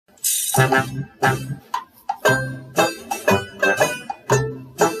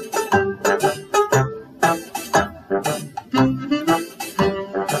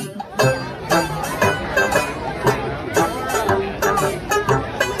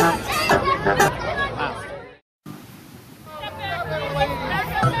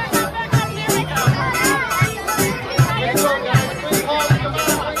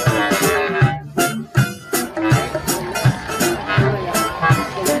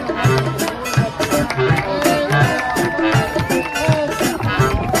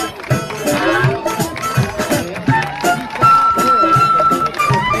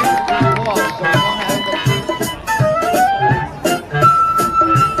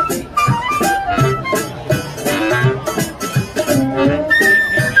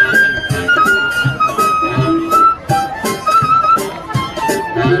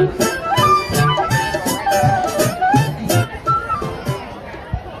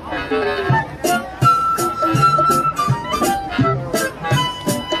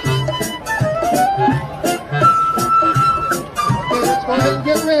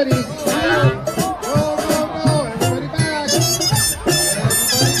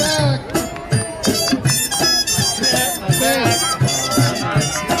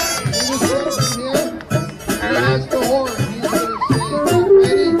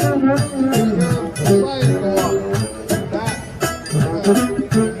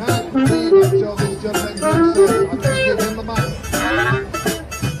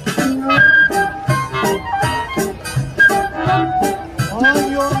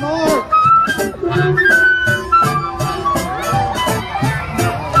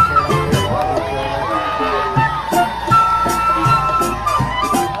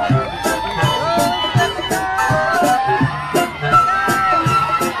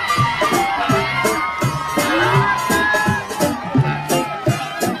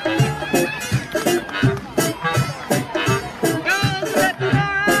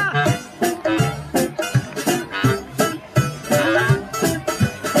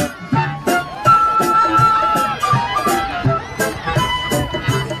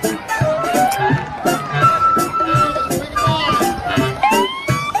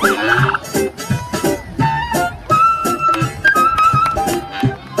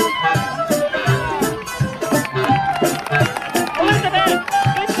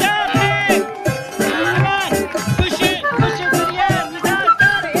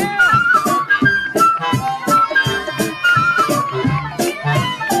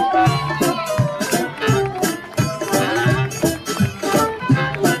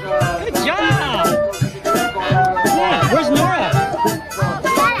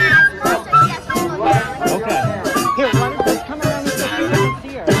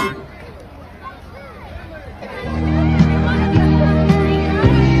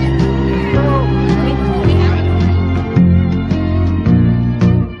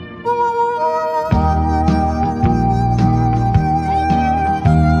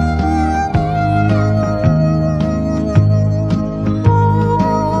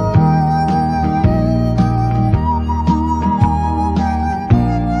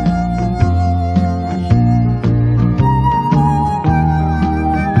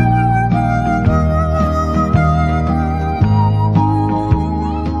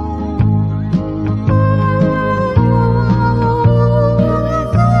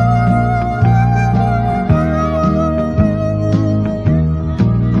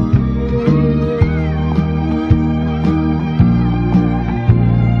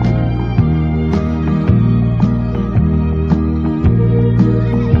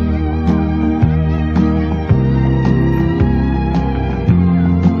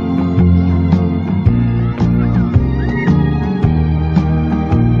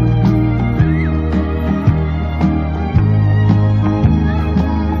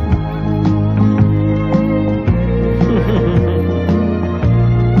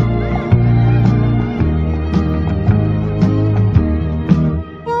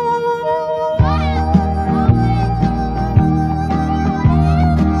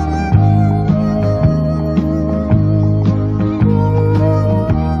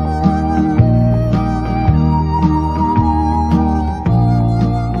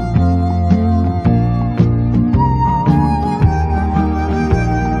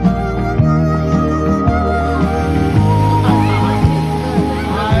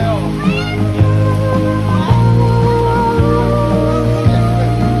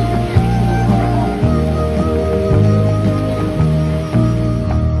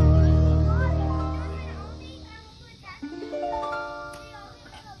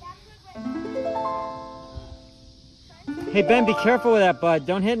Ben, be careful with that, bud.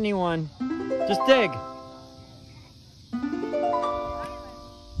 Don't hit anyone. Just dig.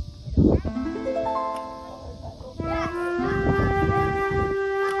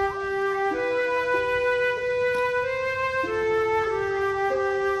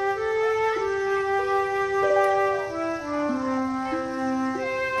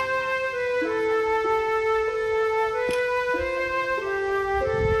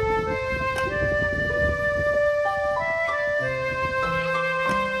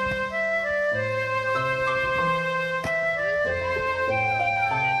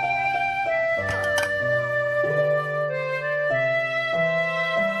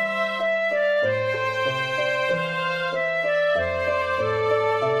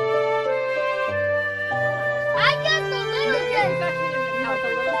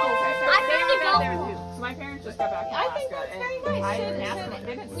 My parents just got back from Alaska. I think that's very nice. I didn't ask them.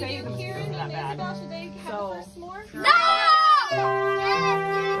 They didn't say the mosquitoes were that bad. Should they have a first s'more? No!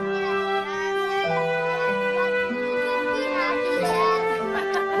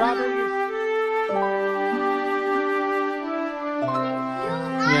 Robert,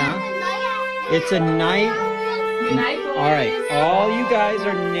 yeah. It's a night. All right, all you guys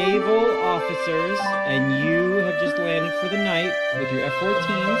are naval officers, and you have just landed for the night with your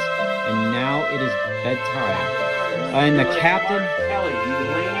F-14s, and now it is bedtime. And the captain,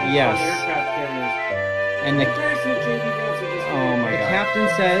 yes, and the captain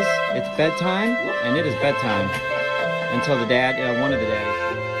says it's bedtime, and it is bedtime until the one of the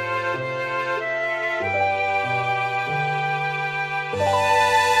daddies.